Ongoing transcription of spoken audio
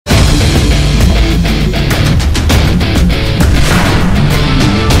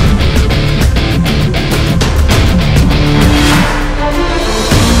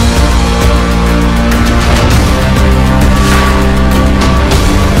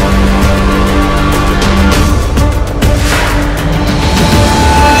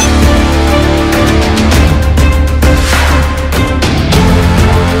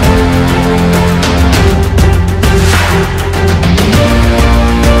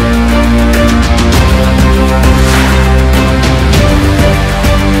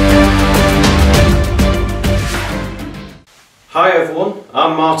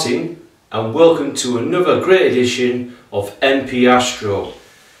Martin and welcome to another great edition of MP Astro,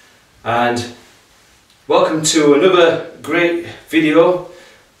 and welcome to another great video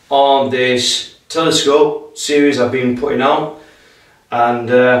on this telescope series I've been putting out. And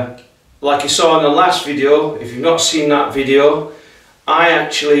like you saw in the last video, if you've not seen that video, I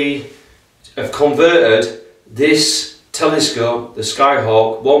actually have converted this telescope, the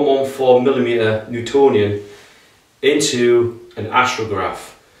Skyhawk 114mm Newtonian, into an astrograph.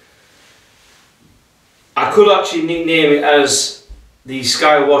 I could actually nickname it as the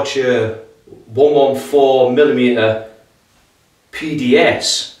Skywatcher 114mm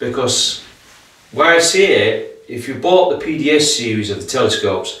PDS, because where I see it, if you bought the PDS series of the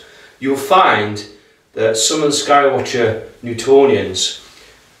telescopes, you'll find that some of the Skywatcher Newtonians,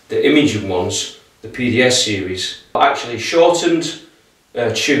 the imaging ones, the PDS series, are actually shortened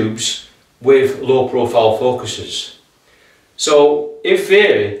tubes with low profile focuses. So in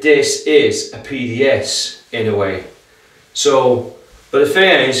theory this is a PDS in a way. So, but the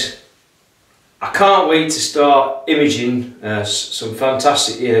thing is, I can't wait to start imaging some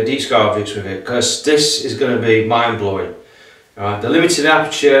fantastic deep sky objects with it, because this is going to be mind blowing. The limited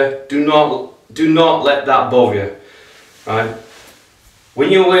aperture, do not let that bother you. Right?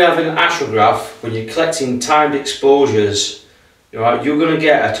 When you're having an astrograph, when you're collecting timed exposures, right, you're going to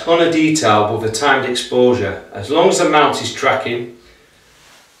get a ton of detail with a timed exposure. As long as the mount is tracking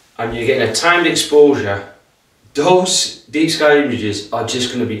and you're getting a timed exposure, those deep sky images are just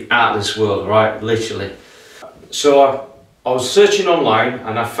going to be out of this world, right? Literally. So I was searching online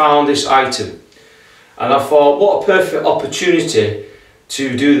and I found this item, and I thought, what a perfect opportunity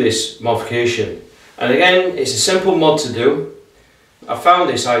to do this modification. And again, it's a simple mod to do. I found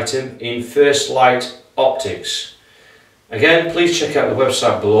this item in First Light Optics. Again, please check out the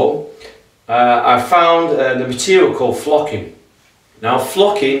website below. I found the material called flocking. Now,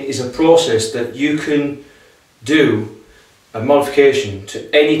 flocking is a process that you can do a modification to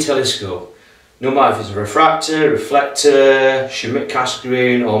any telescope, no matter if it's a refractor, reflector,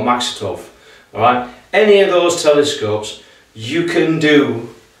 Schmidt-Cassegrain or Maxitov. Alright, any of those telescopes, you can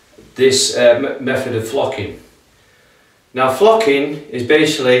do this method of flocking. Now, flocking is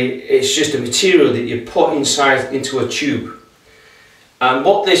basically, it's just a material that you put into a tube. And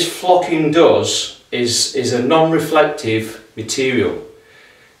what this flocking does is a non-reflective material.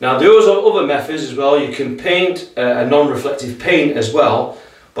 Now, there are other methods as well. You can paint a non-reflective paint as well,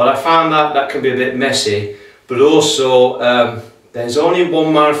 but I found that can be a bit messy. But also, there's only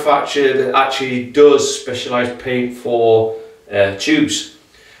one manufacturer that actually does specialised paint for tubes.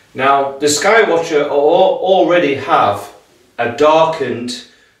 Now, the Skywatcher already have a darkened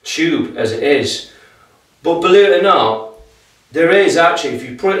tube as it is, but believe it or not, there is actually, if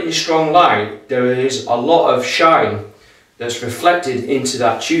you put it in strong light, there is a lot of shine that's reflected into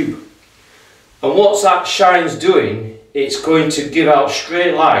that tube. And what that shine's doing, it's going to give out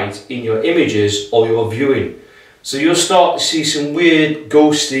straight light in your images or your viewing. So you'll start to see some weird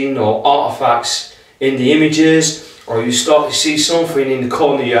ghosting or artifacts in the images, or you start to see something in the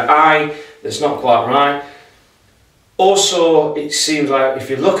corner of your eye that's not quite right. Also, it seems like if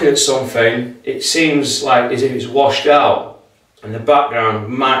you're looking at something, it seems like as if it's washed out and the background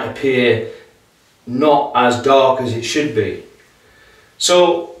might appear not as dark as it should be.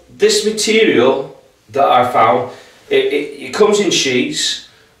 So this material that I found, it comes in sheets,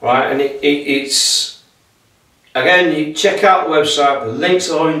 right? And it's, again, you check out the website, the links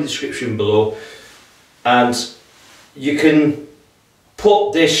are in the description below, and you can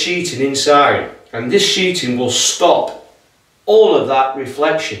put this sheeting inside, and this sheeting will stop all of that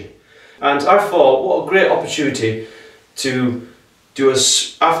reflection. And I thought, what a great opportunity to do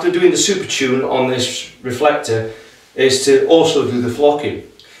after doing the super tune on this reflector, is to also do the flocking.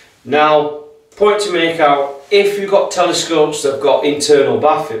 Now, point to make out, if you've got telescopes that have got internal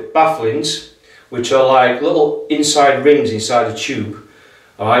bafflings, which are like little inside rings inside the tube,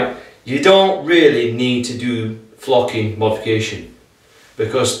 alright, you don't really need to do flocking modification,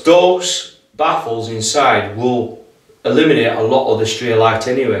 because those baffles inside will eliminate a lot of the stray light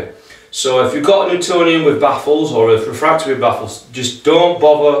anyway. So if you've got a Newtonian with baffles or a refractor with baffles, just don't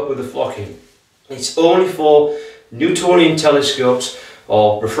bother with the flocking. It's only for Newtonian telescopes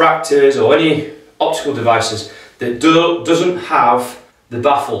or refractors or any optical devices that doesn't have the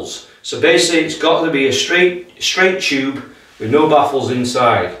baffles. So basically it's got to be a straight tube with no baffles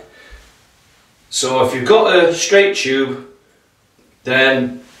inside. So if you've got a straight tube,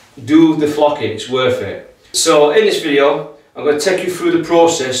 then do the flocking, it's worth it. So in this video, I'm going to take you through the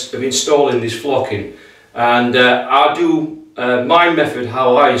process of installing this flocking, and I'll do my method,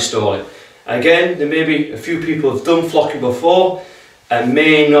 how I install it. Again, there may be a few people who have done flocking before, and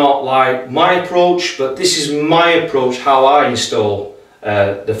may not like my approach, but this is my approach how I install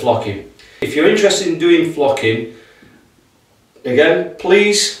the flocking. If you're interested in doing flocking, again,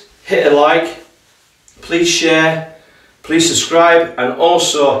 please hit a like, please share, please subscribe, and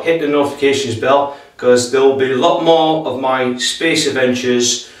also hit the notifications bell, because there will be a lot more of my space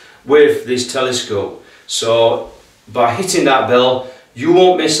adventures with this telescope. So by hitting that bell, you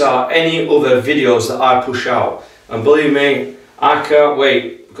won't miss out any other videos that I push out. And believe me, I can't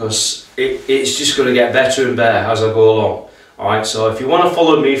wait, because it's just going to get better and better as I go along. Alright, so if you want to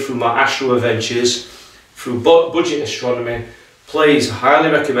follow me through my astro adventures, through budget astronomy, please highly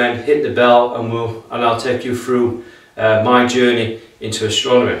recommend hit the bell, and I'll take you through my journey into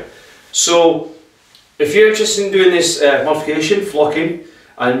astronomy. So if you're interested in doing this modification, flocking,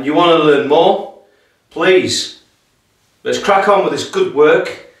 and you want to learn more, please, let's crack on with this good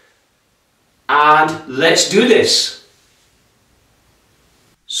work and let's do this.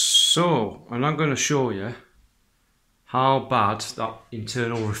 So I'm now going to show you how bad that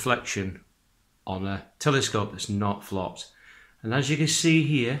internal reflection on a telescope that's not flopped. And as you can see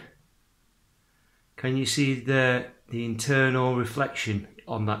here, can you see the internal reflection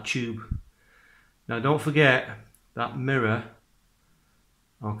on that tube? Now don't forget that mirror,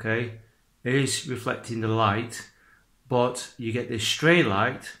 okay, is reflecting the light, but you get this stray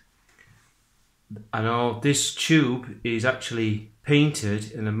light. I know this tube is actually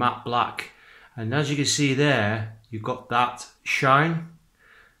painted in a matte black, and as you can see there, you've got that shine,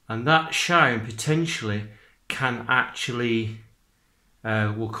 and that shine potentially can actually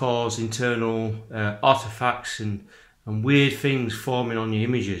will cause internal artifacts and weird things forming on your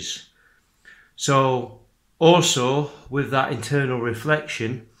images. So also with that internal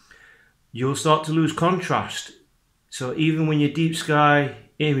reflection, you'll start to lose contrast. So even when you're deep sky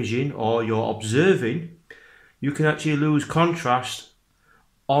imaging or you're observing, you can actually lose contrast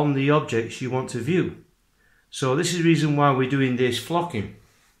on the objects you want to view. So this is the reason why we're doing this flocking.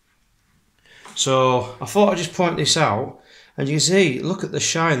 So I thought I'd just point this out, and you can see, look at the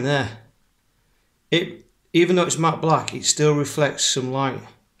shine there. Even though it's matte black, it still reflects some light,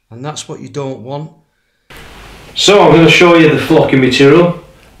 and that's what you don't want. So I'm going to show you the flocking material.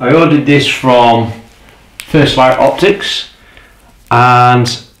 I ordered this from First Light Optics, and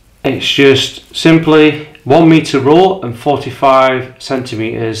it's just simply 1 meter roll and 45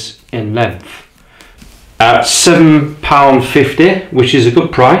 centimeters in length at £7.50, which is a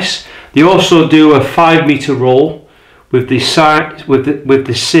good price. They also do a 5 meter roll with the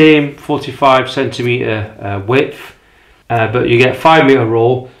same 45 centimeter width, but you get 5 meter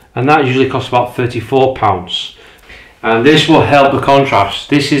roll, and that usually costs about £34. And this will help the contrast.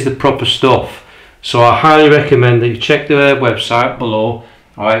 This is the proper stuff. So I highly recommend that you check their website below.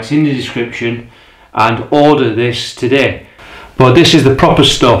 Alright, it's in the description, and order this today. But this is the proper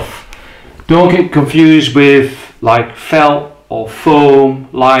stuff. Don't get confused with like felt or foam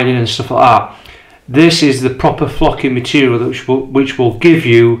lining and stuff like that. This is the proper flocking material which will give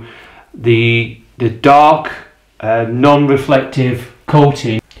you the dark non-reflective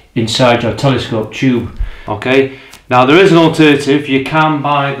coating inside your telescope tube. Okay, now there is an alternative. You can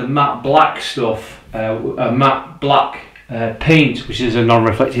buy the matte black stuff, a matte black paint, which is a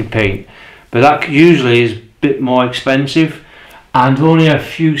non-reflective paint, but that usually is a bit more expensive, and only a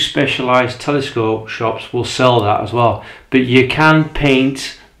few specialized telescope shops will sell that as well. But you can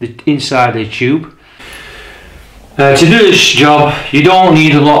paint the inside the tube. To do this job, you don't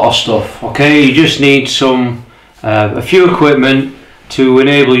need a lot of stuff, okay? You just need a few equipment to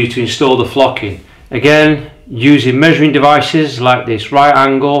enable you to install the flocking. Again, using measuring devices like this right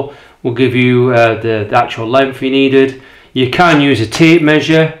angle will give you the actual length you needed. You can use a tape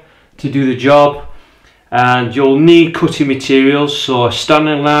measure to do the job, and you'll need cutting materials, so a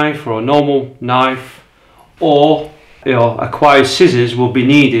standing knife or a normal knife, or acquired scissors will be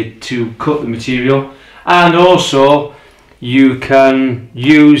needed to cut the material. And also you can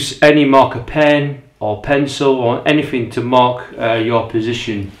use any marker pen or pencil or anything to mark your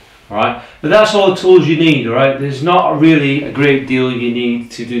position. Alright, but that's all the tools you need. Alright, there's not really a great deal you need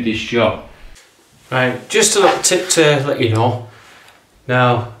to do this job. Right, just a little tip to let you know.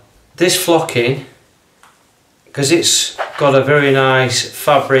 Now this flocking, because it's got a very nice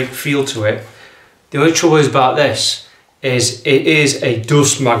fabric feel to it, the only trouble is about this is it is a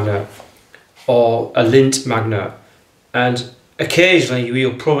dust magnet or a lint magnet, and occasionally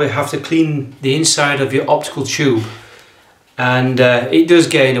you'll probably have to clean the inside of your optical tube, and it does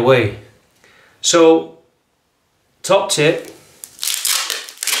get in the way. So top tip,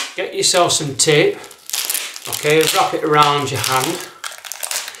 get yourself some tape, okay, wrap it around your hand,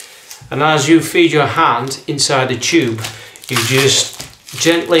 and as you feed your hand inside the tube, you just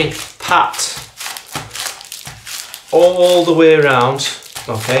gently pat all the way around,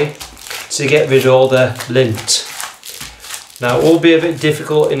 okay, to get rid of all the lint. Now it will be a bit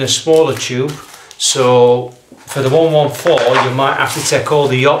difficult in a smaller tube, so for the 114 you might have to take all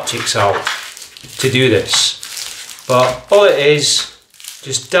the optics out to do this. But all it is,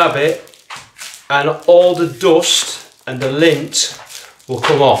 just dab it and all the dust and the lint will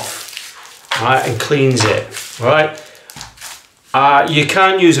come off, right, and cleans it, right. You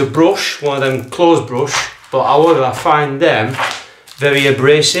can use a brush, one of them clothes brush, but however I find them very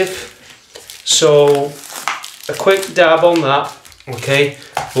abrasive, so a quick dab on that, okay,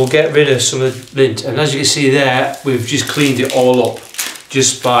 will get rid of some of the lint. And as you can see there, we've just cleaned it all up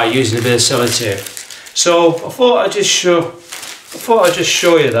just by using a bit of sellotape. So I thought I'd just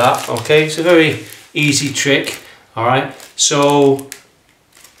show you that, okay. It's a very easy trick, all right. So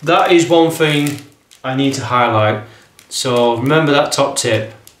that is one thing I need to highlight, so remember that top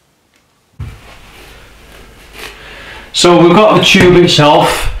tip. So we've got the tube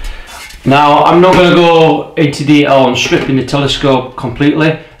itself. Now I'm not going to go into detail on stripping the telescope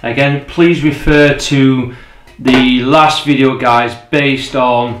completely. Again, please refer to the last video, guys, based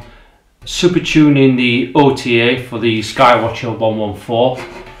on super tuning the OTA for the Skywatcher 114,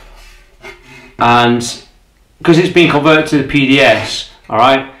 and because it's been converted to the PDS,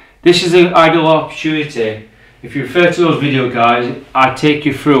 alright, this is an ideal opportunity. If you refer to those videos, guys, I take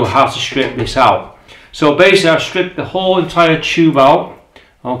you through how to strip this out. So basically I've stripped the whole entire tube out,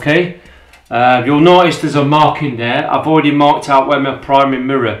 okay. You'll notice there's a marking there. I've already marked out where my primary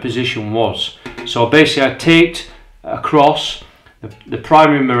mirror position was. So basically I taped across the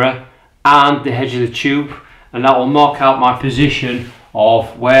primary mirror and the edge of the tube, and that will mark out my position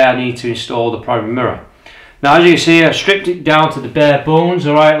of where I need to install the primary mirror. Now as you can see, I stripped it down to the bare bones,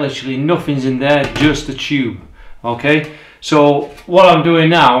 alright, literally nothing's in there, just the tube, okay. So what I'm doing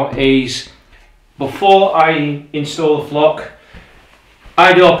now is, before I install the flock,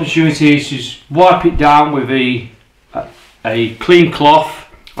 ideal opportunity is to just wipe it down with a clean cloth,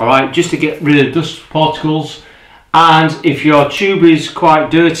 alright, just to get rid of dust particles. And if your tube is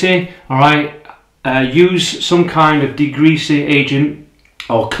quite dirty, alright, use some kind of degreasing agent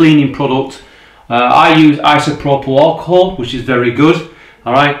or cleaning product. I use isopropyl alcohol, which is very good,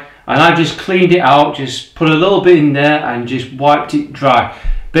 alright, and I just cleaned it out, just put a little bit in there and just wiped it dry.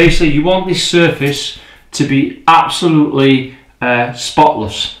 Basically you want this surface to be absolutely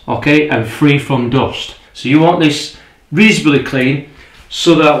spotless, okay, and free from dust. So you want this reasonably clean,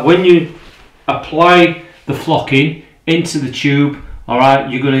 so that when you apply the flocking into the tube,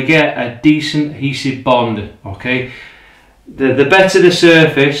 alright, you're going to get a decent adhesive bond, okay. The better the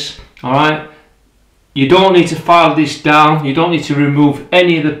surface, alright, you don't need to file this down, you don't need to remove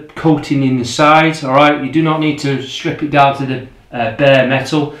any of the coating in the sides, alright, you do not need to strip it down to the bare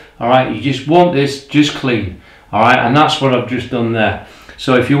metal, alright, you just want this just clean, alright, and that's what I've just done there.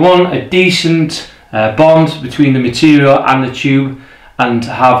 So if you want a decent bond between the material and the tube, and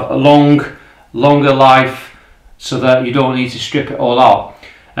have a longer life, so that you don't need to strip it all out.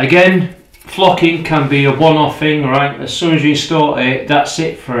 Again, flocking can be a one-off thing, alright, as soon as you install it, that's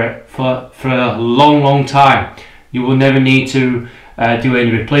it for a long time. You will never need to do any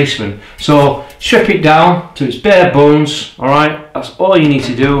replacement. So strip it down to its bare bones, alright, that's all you need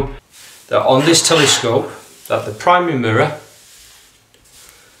to do. That on this telescope, that the primary mirror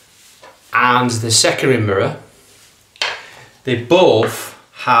and the secondary mirror, they both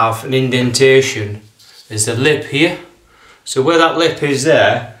have an indentation. There's the lip here, so where that lip is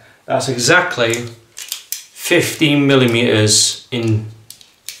there, that's exactly 15mm in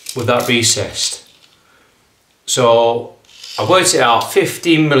with that recessed. So I worked it out,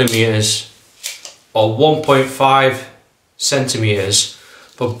 15mm or 1.5 centimeters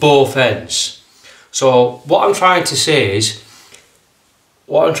for both ends. So what I'm trying to say is,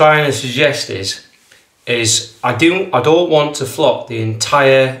 what I'm trying to suggest is I don't want to flock the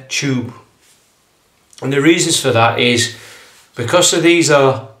entire tube, and the reasons for that is because of these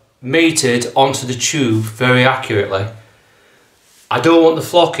are mated onto the tube very accurately. I don't want the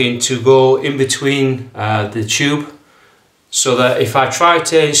flocking to go in between the tube, so that if I try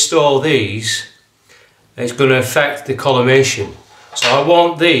to install these, it's going to affect the collimation. So I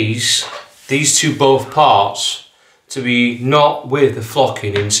want these two both parts to be not with the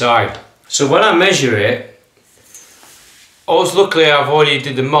flocking inside. So when I measure it, luckily I've already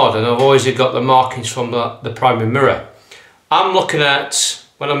did the mod and I've always got the markings from the primary mirror. I'm looking at,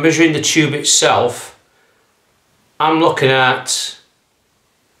 when I'm measuring the tube itself, I'm looking at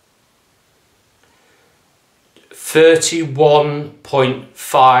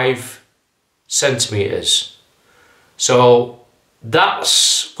 31.5 centimeters. So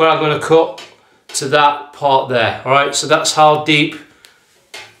that's where I'm going to cut to that part there. Alright, so that's how deep.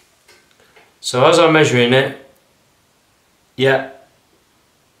 So as I'm measuring it, yeah,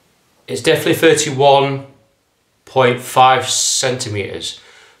 it's definitely 31.5 centimeters.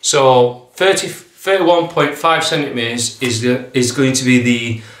 So 31.5 centimeters is going to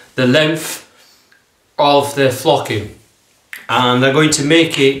be the length of the flocking, and they're going to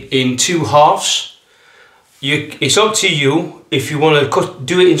make it in 2 halves. It's up to you if you want to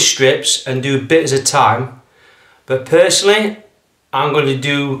do it in strips and do a bit at a time, but personally I'm going to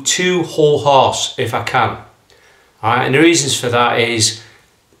do 2 whole halves if I can. Alright, and the reasons for that is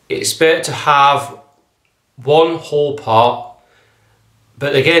it's better to have 1 whole part,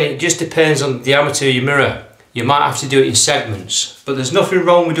 but again it just depends on the diameter of your mirror. You might have to do it in segments, but there's nothing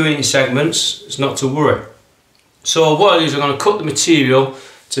wrong with doing it in segments, it's not to worry. So what I do is I'm going to cut the material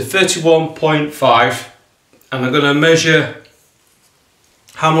to 31.5, and I'm going to measure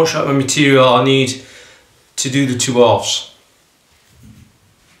how much of my material I need to do the 2 halves.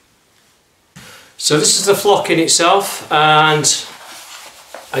 So this is the flocking itself, and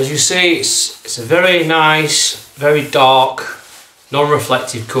as you see it's a very nice, very dark,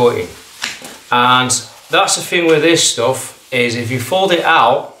 non-reflective coating. And that's the thing with this stuff, is if you fold it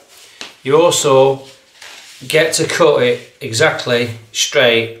out, you also get to cut it exactly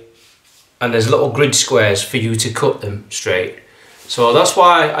straight, and there's little grid squares for you to cut them straight. So that's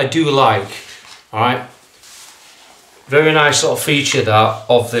why I do like, alright, very nice little feature that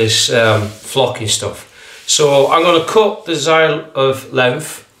of this flocking stuff. So I'm going to cut the desired of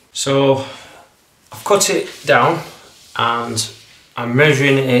length. So I've cut it down and I'm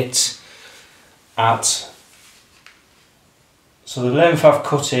measuring it at, so the length I've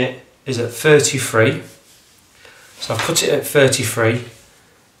cut it is at 33. So I've cut it at 33,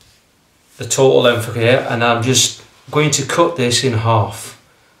 the total length here, and I'm just going to cut this in half.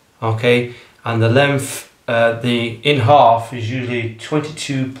 Okay, and the length, the in half is usually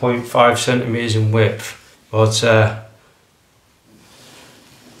 22.5 centimeters in width, but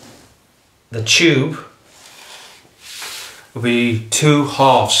the tube will be 2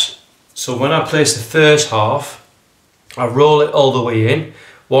 halves. So when I place the first half, I roll it all the way in.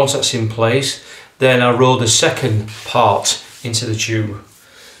 Once that's in place, then I roll the second part into the tube.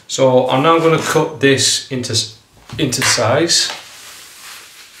 So I'm now going to cut this into size,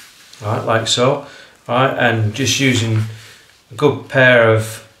 right, like so, right, and just using a good pair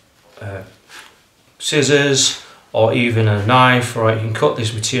of scissors or even a knife, right, you can cut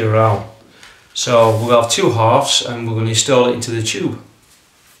this material out. So we'll have 2 halves and we're going to install it into the tube.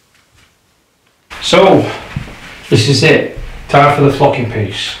 So this is it, time for the flocking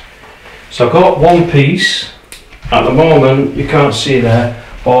piece. So I've got 1 piece, at the moment you can't see there,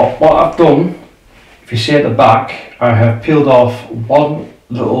 but what I've done, if you see at the back, I have peeled off 1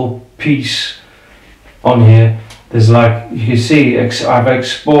 little piece on here. There's, like you can see, I've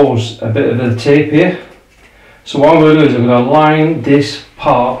exposed a bit of the tape here. So what I'm going to do is I'm going to line this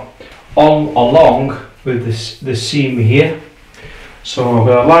part along with the seam here. So I'm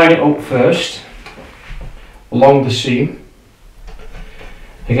going to line it up first along the seam.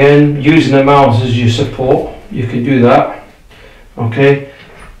 Again, using the mouse as your support, you can do that. Okay,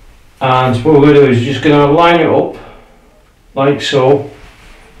 and what we're going to do is just going to line it up like so,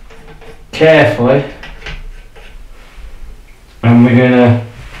 carefully, and we're going to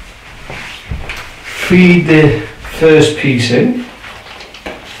feed the first piece in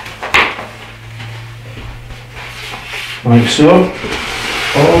like so,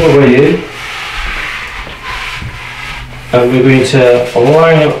 all the way in, and we're going to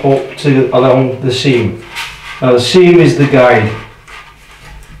line it up to along the seam. Now the seam is the guide,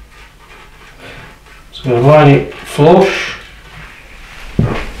 so we're going to line it flush.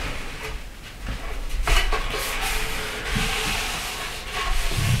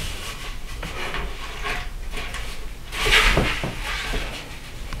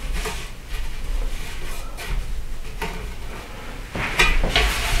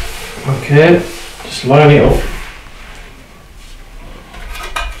 Okay, just line it up.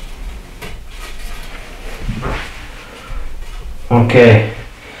 Okay,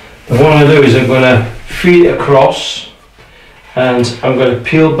 what I'm going to do is I'm going to feed it across, and I'm going to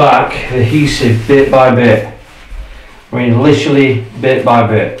peel back the adhesive bit by bit. I mean literally bit by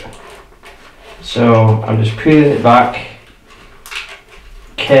bit. So I'm just peeling it back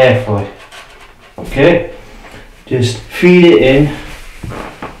carefully. Okay, just feed it in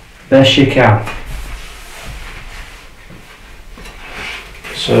best you can.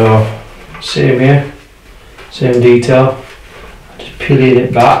 So same here, same detail. Just peeling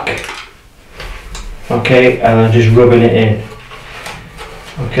it back. Okay, and I'm just rubbing it in.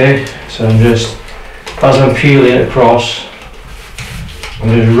 Okay, so I'm just, as I'm peeling it across, I'm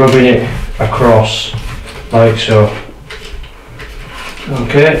just rubbing it across like so.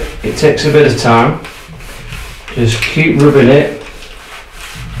 Okay, it takes a bit of time. Just keep rubbing it.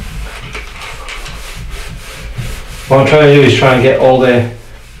 What I'm trying to do is try and get all the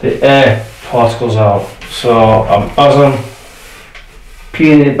air particles out. So as I'm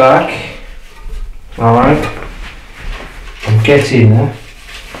peeling it back, alright, I'm getting there.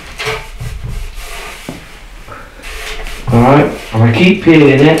 Alright, I'm going to keep peeling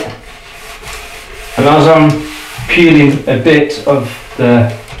it, and as I'm peeling a bit of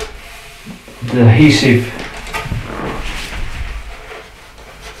the adhesive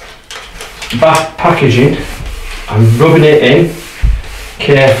back packaging, I'm rubbing it in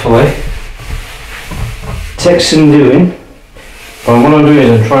carefully. It takes some doing, but what I'm doing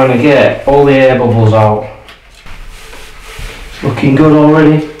is I'm trying to get all the air bubbles out. It's looking good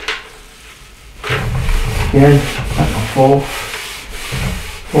already. Again, back and forth,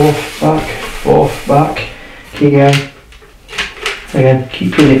 forth, back, again,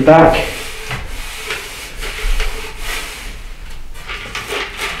 keep pulling it back.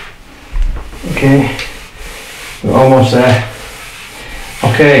 Okay, we're almost there.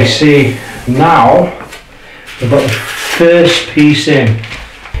 Okay, see, now we've got the first piece in.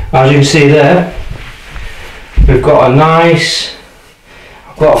 As you can see there, we've got a nice,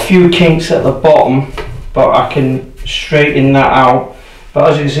 I've got a few kinks at the bottom, but I can straighten that out.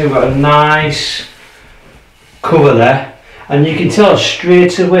 But as you can see, we've got a nice cover there, and you can tell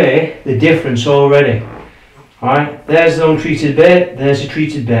straight away the difference already. Alright, there's the untreated bit, there's the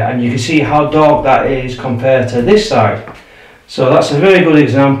treated bit, and you can see how dark that is compared to this side. So that's a very good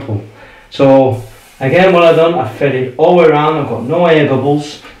example. So again, what I've done, I've fed it all the way around. I've got no air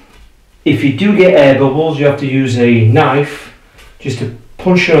bubbles. If you do get air bubbles, you have to use a knife just to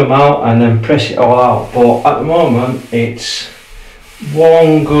punch them out and then press it all out. But at the moment, it's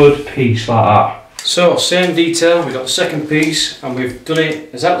one good piece like that. So same detail, we've got the second piece, and we've done it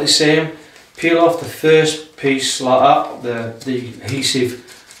exactly the same. Peel off the first piece like that, the adhesive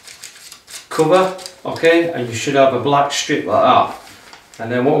cover, okay, and you should have a black strip like that.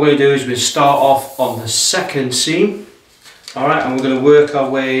 And then what we're going to do is we'll start off on the second seam, alright, and we're going to work our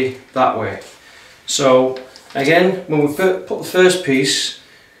way that way. So again, when we put the first piece,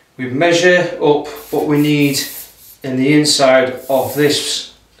 we measure up what we need in the inside of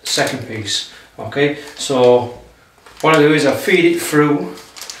this second piece, okay. So what I do is I feed it through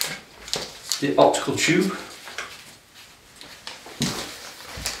the optical tube.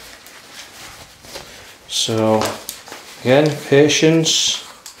 So again, patience,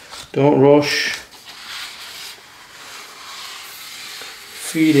 don't rush,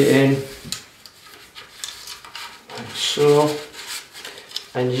 feed it in like so,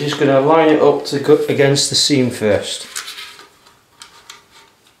 and you're just going to line it up to go against the seam first.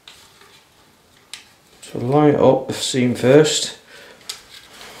 So line it up the seam first.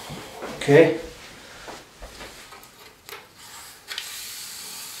 Okay,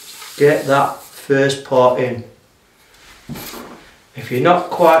 get that first part in. If you're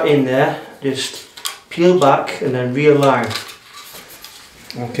not quite in there, just peel back and then realign.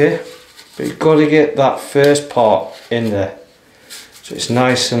 Okay, but you've got to get that first part in there so it's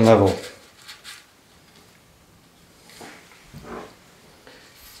nice and level.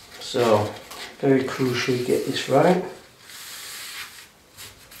 So very crucial you get this right.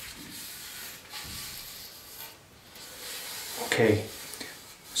 Okay,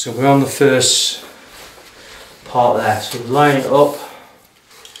 so we're on the first part there, so line it up,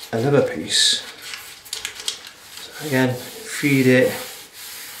 another piece. So again, feed it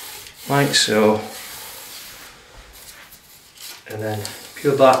like so, and then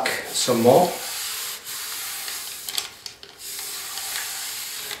peel back some more.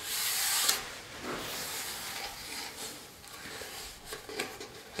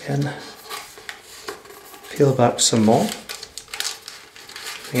 Again, peel back some more.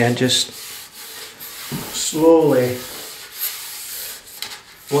 Again, just slowly.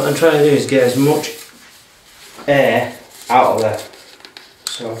 What I'm trying to do is get as much air out of there.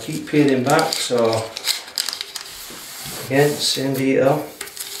 So I'll keep peeling back. So again, same detail.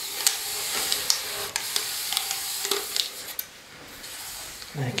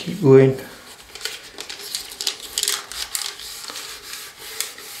 And I keep going.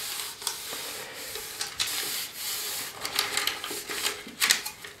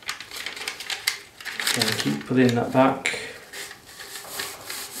 And keep pulling that back.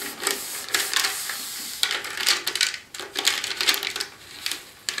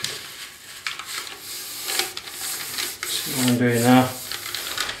 See what I'm doing now.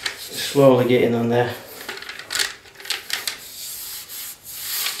 slowly getting on there.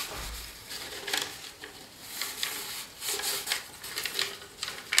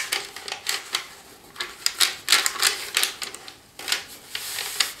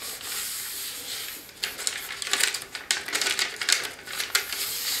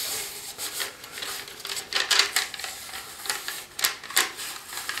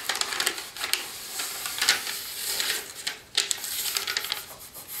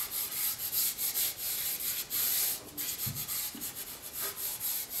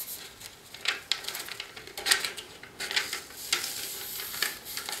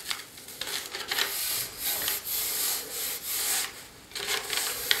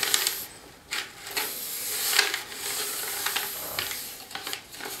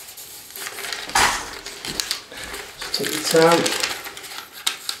 Take your time.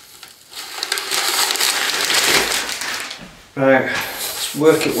 Right, let's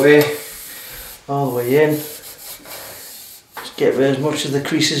work it way all the way in. Just get rid of as much of the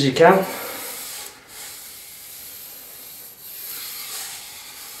crease as you can.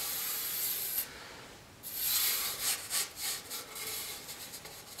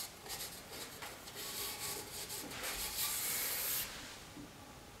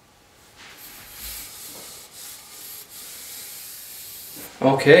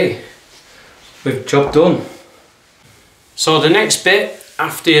 Okay, we've job done. So the next bit,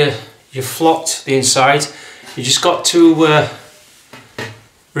 after you've flocked the inside, you just got to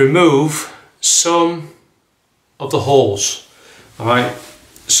remove some of the holes. Alright,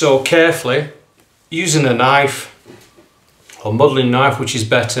 so carefully, using a knife or modelling knife, which is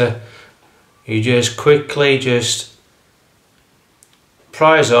better, you just quickly just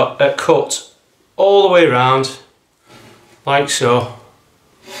prise up, cut all the way around, like so.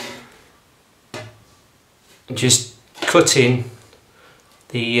 Just cutting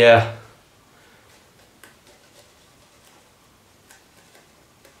the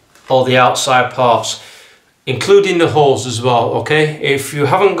all the outside parts, including the holes as well. Okay, if you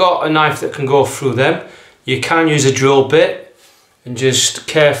haven't got a knife that can go through them, you can use a drill bit and just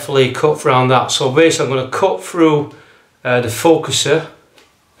carefully cut around that. So basically I'm going to cut through the focuser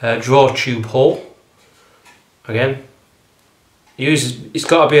draw tube hole. Again, it's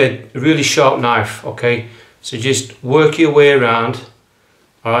got to be a really sharp knife. Okay, so just work your way around,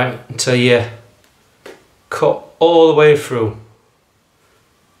 alright, until you cut all the way through.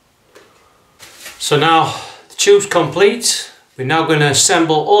 So now the tube's complete. We're now going to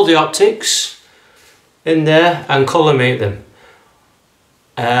assemble all the optics in there and collimate them.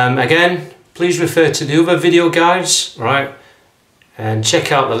 Again, please refer to the other video guides, right, and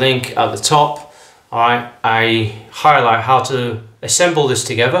check out the link at the top. Alright, I highlight how to assemble this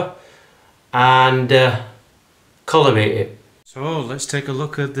together and collimate it. So let's take a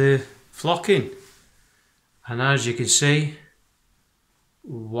look at the flocking, and as you can see,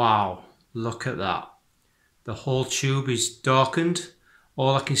 wow, look at that. The whole tube is darkened.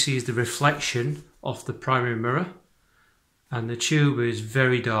 All I can see is the reflection of the primary mirror, and the tube is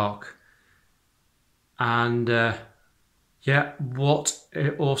very dark. And yeah, what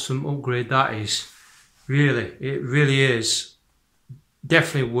an awesome upgrade that is. Really, it really is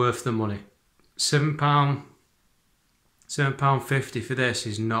definitely worth the money. £7.50 for this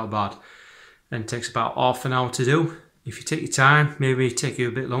is not bad, and takes about half an hour to do. If you take your time, maybe take you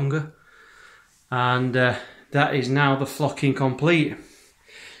a bit longer. And that is now the flocking complete.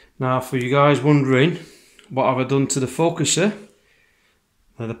 Now, for you guys wondering what have I done to the focuser,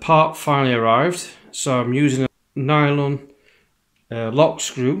 now the part finally arrived, so I'm using a nylon lock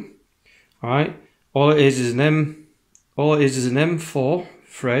screw. Alright, all it is an M4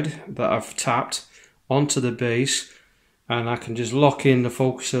 thread that I've tapped onto the base, and I can just lock in the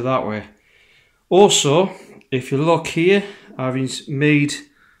focuser that way. Also, if you look here, I've made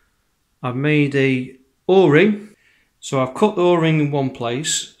a O-ring. So I've cut the O-ring in one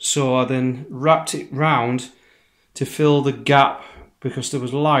place, so I then wrapped it round to fill the gap because there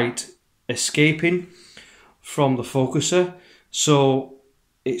was light escaping from the focuser. So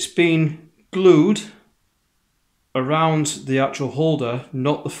it's been glued around the actual holder,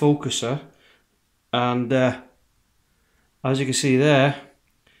 not the focuser, and as you can see there,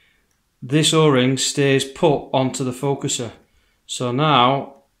 this O-ring stays put onto the focuser. So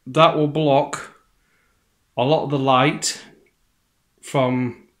now that will block a lot of the light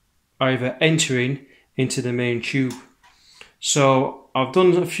from either entering into the main tube. So I've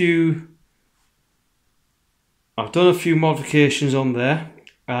done a few modifications on there,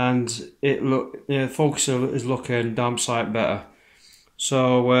 and the focuser is looking damn sight better.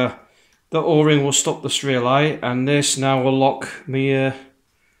 So the O-ring will stop the stray light, and this now will lock my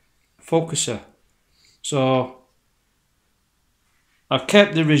focuser. So I've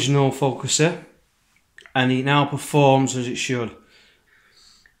kept the original focuser and it now performs as it should.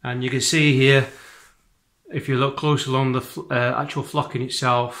 And you can see here, if you look close along the actual flocking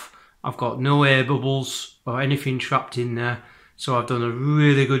itself, I've got no air bubbles or anything trapped in there. So I've done a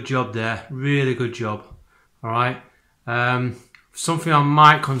really good job there, really good job. Alright, something I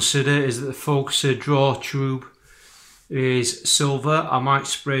might consider is that the focuser draw tube is silver. I might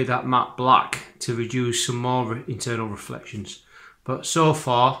spray that matte black to reduce some more internal reflections. But so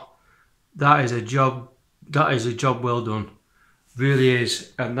far, that is a job well done. Really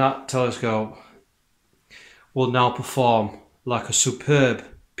is. And that telescope will now perform like a superb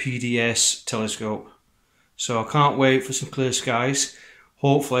PDS telescope. So I can't wait for some clear skies.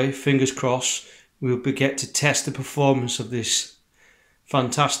 Hopefully, fingers crossed, we'll get to test the performance of this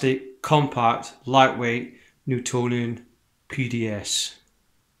fantastic, compact, lightweight Newtonian PDS.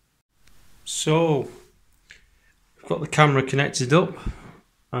 So, we've got the camera connected up,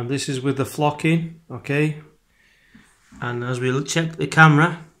 and this is with the flocking, okay? And as we check the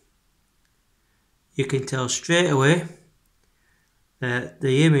camera, you can tell straight away that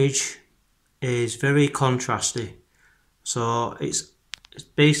the image is very contrasty. So it's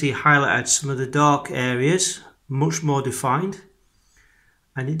basically highlighted some of the dark areas, much more defined,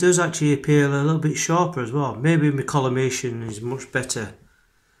 and it does actually appear a little bit sharper as well. Maybe my collimation is much better,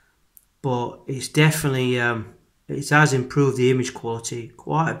 but it's definitely it has improved the image quality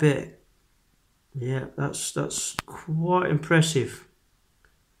quite a bit. Yeah, that's quite impressive.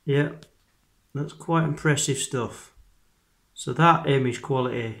 Yeah, that's quite impressive stuff. So that image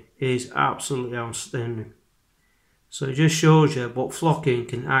quality is absolutely outstanding. So it just shows you what flocking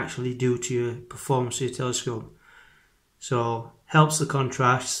can actually do to your performance of your telescope. So helps the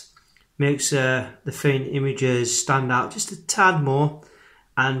contrast, makes the faint images stand out just a tad more,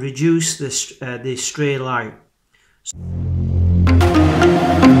 and reduce the stray light.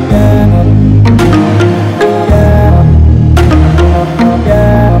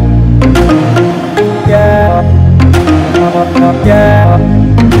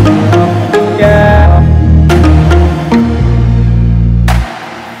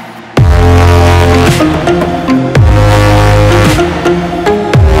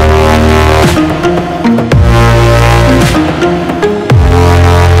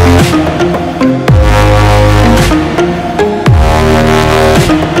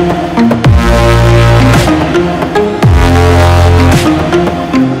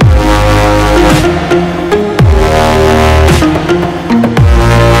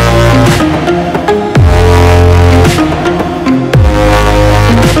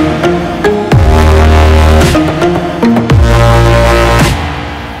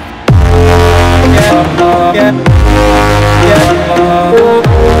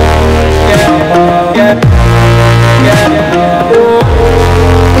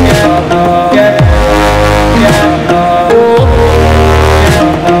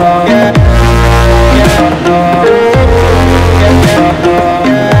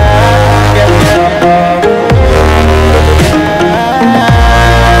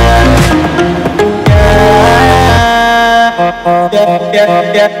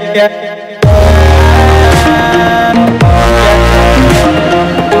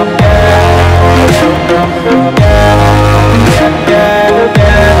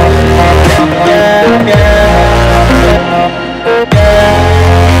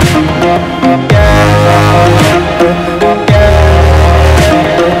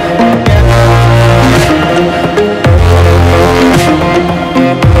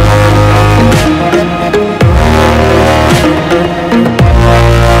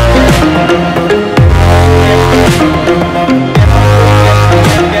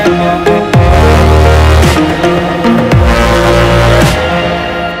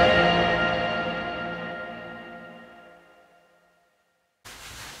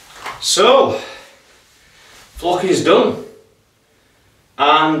 So, flocking is done,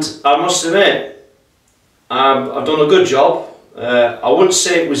 and I must admit, I've done a good job. I wouldn't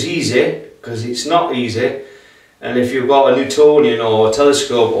say it was easy, because it's not easy, and if you've got a Newtonian or a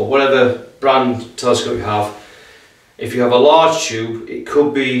telescope or whatever brand telescope you have, if you have a large tube, it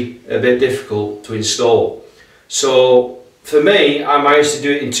could be a bit difficult to install. So for me, I managed to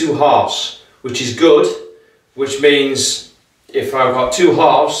do it in 2 halves, which is good, which means if I've got 2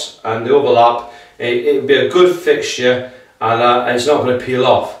 halves and they overlap, it'll be a good fixture, and it's not going to peel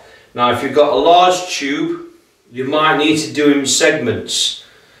off. Now if you've got a large tube, you might need to do in segments.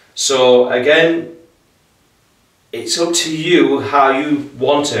 So again, it's up to you how you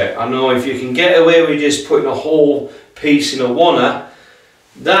want it. I know if you can get away with just putting a whole piece in a oneer,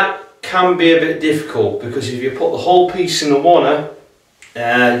 that can be a bit difficult, because if you put the whole piece in the water,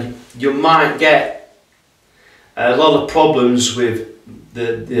 you might get a lot of problems with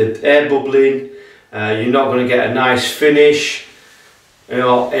the air bubbling. You're not going to get a nice finish, you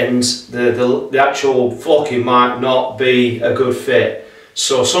know, and the actual flocking might not be a good fit.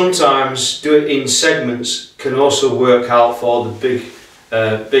 So sometimes do it in segments can also work out for the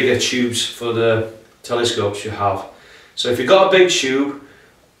bigger tubes for the telescopes you have. So if you've got a big tube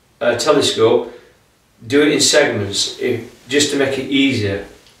telescope, do it in segments just to make it easier.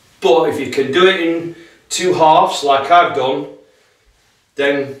 But if you can do it in 2 halves like I've done,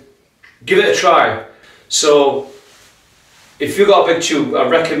 then give it a try. So if you've got a big tube, I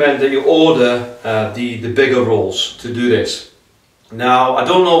recommend that you order the bigger rolls to do this. Now, I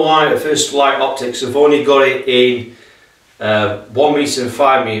don't know why at First Light Optics have only got it in 1 meter and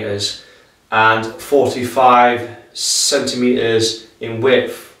 5 meters and 45 centimeters in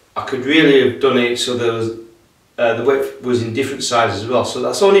width. I could really have done it so there was the width was in different sizes as well. So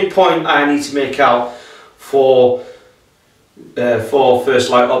that's the only point I need to make out for First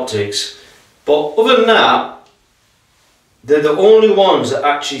Light Optics. But other than that, they're the only ones that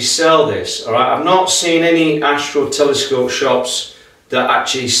actually sell this. All right, I've not seen any astro telescope shops that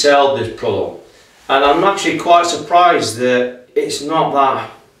actually sell this product, and I'm actually quite surprised that it's not that,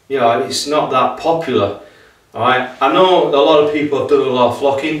 you know, it's not that popular. All right, I know a lot of people have done a lot of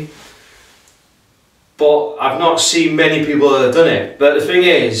flocking, but I've not seen many people that have done it. But the thing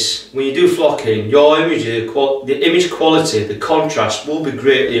is, when you do flocking, your image, the image quality, the contrast will be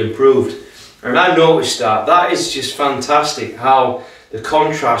greatly improved. And I noticed that is just fantastic how the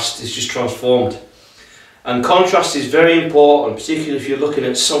contrast is just transformed. And contrast is very important, particularly if you're looking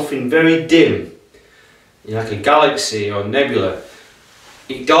at something very dim, you know, like a galaxy or nebula.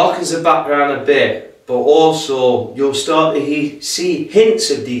 It darkens the background a bit, but also you'll start to see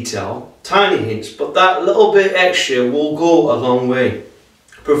hints of detail, tiny hints, but that little bit extra will go a long way.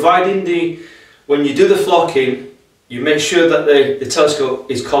 Providing when you do the flocking, you make sure that the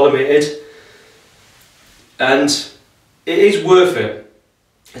telescope is collimated, and it is worth it.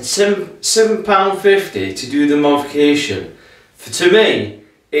 It's £7.50 to do the modification. To me,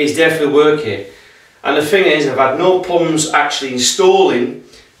 it's definitely worth it. And the thing is, I've had no problems actually installing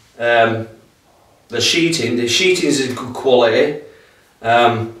the sheeting. The sheeting is of good quality,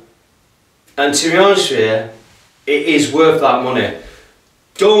 and to be honest with you, it is worth that money.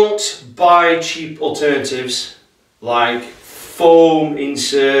 Don't buy cheap alternatives like foam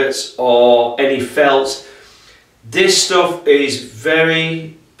inserts or any felt. This stuff is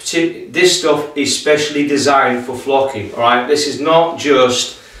specially designed for flocking. All right, this is not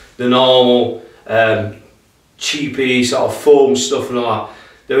just the normal cheapy sort of foam stuff and all that.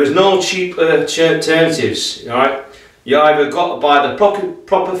 There is no cheap alternatives. All right, you either got to buy the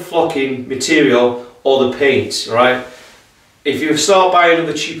proper flocking material or the paint. All right, if you start buying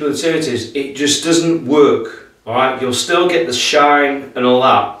other cheap alternatives, it just doesn't work. All right, you'll still get the shine and all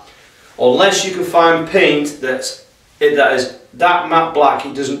that, unless you can find paint that is that matte black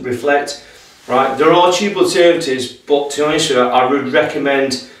it doesn't reflect. Right, there are cheap alternatives, but to be honest with you, I would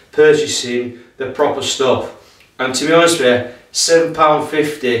recommend purchasing the proper stuff. And to be honest with you,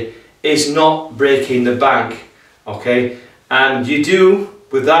 £7.50 is not breaking the bank. Okay, and you do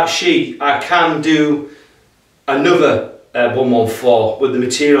with that sheet, I can do another 114 with the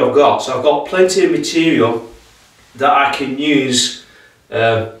material I've got. So I've got plenty of material that I can use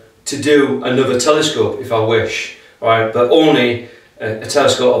to do another telescope if I wish. Right, but only a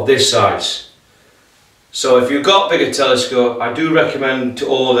telescope of this size. So if you've got a bigger telescope, I do recommend to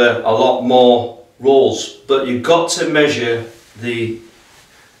order a lot more rolls. But you've got to measure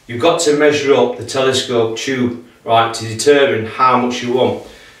up the telescope tube, right, to determine how much you want.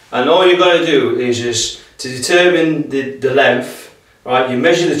 And all you've got to do is just to determine the length. Right, you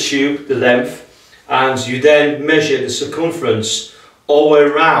measure the tube, the length, and you then measure the circumference all the way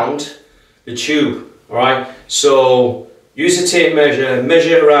around the tube. Alright, so use a tape measure,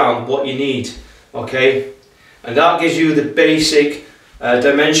 measure around what you need, okay, and that gives you the basic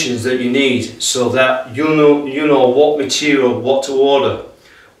dimensions that you need, so that you know what material, what to order.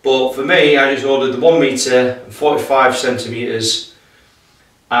 But for me, I just ordered the 1 meter and 45 centimeters,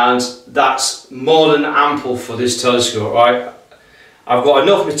 and that's more than ample for this telescope. Right, I've got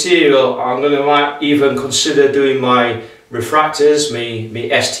enough material. I'm going to might even consider doing my refractors, my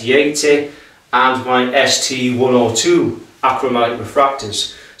ST80 and my ST102 achromatic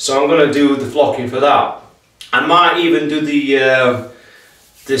refractors. So I'm going to do the flocking for that. I might even do the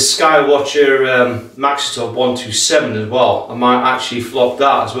Skywatcher Maxitop 127 as well. I might actually flock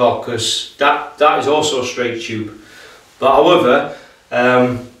that as well, because that is also a straight tube. But however,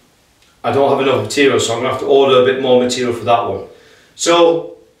 I don't have enough material, so I'm going to have to order a bit more material for that one.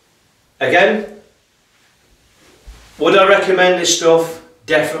 So again, would I recommend this stuff?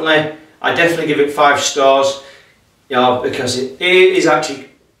 Definitely. I definitely give it 5 stars, you know, because it is actually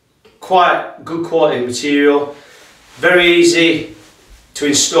quite good quality material, very easy to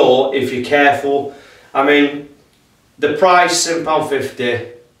install if you're careful. I mean, the price,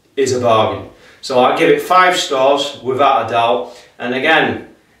 £7.50, is a bargain. So I give it 5 stars without a doubt. And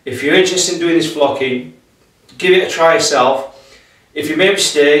again, if you're interested in doing this flocking, give it a try yourself. If you make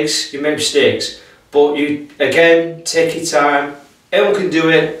mistakes, you make mistakes. But you, again, take your time. Everyone can do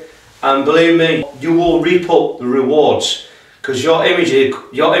it. And believe me, you will reap up the rewards. Because your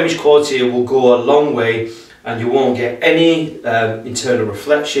image quality will go a long way, and you won't get any internal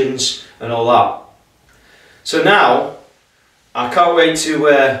reflections and all that. So now, I can't wait to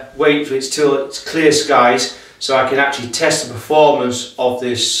wait for it till it's clear skies, so I can actually test the performance of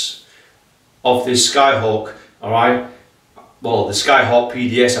this Skyhawk. All right, well, the Skyhawk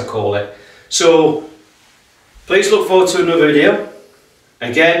PDS I call it. So please look forward to another video.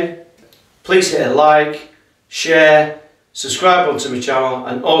 Again, please hit a like, share, subscribe onto my channel,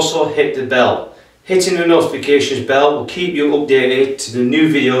 and also hit the bell. Hitting the notifications bell will keep you updated to the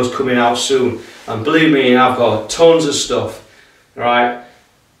new videos coming out soon. And believe me, I've got tons of stuff. Right,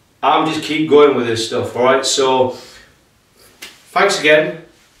 I'm just keep going with this stuff. Alright, so thanks again,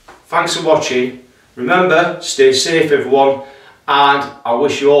 thanks for watching. Remember, stay safe everyone, and I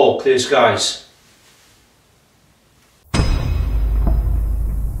wish you all clear skies.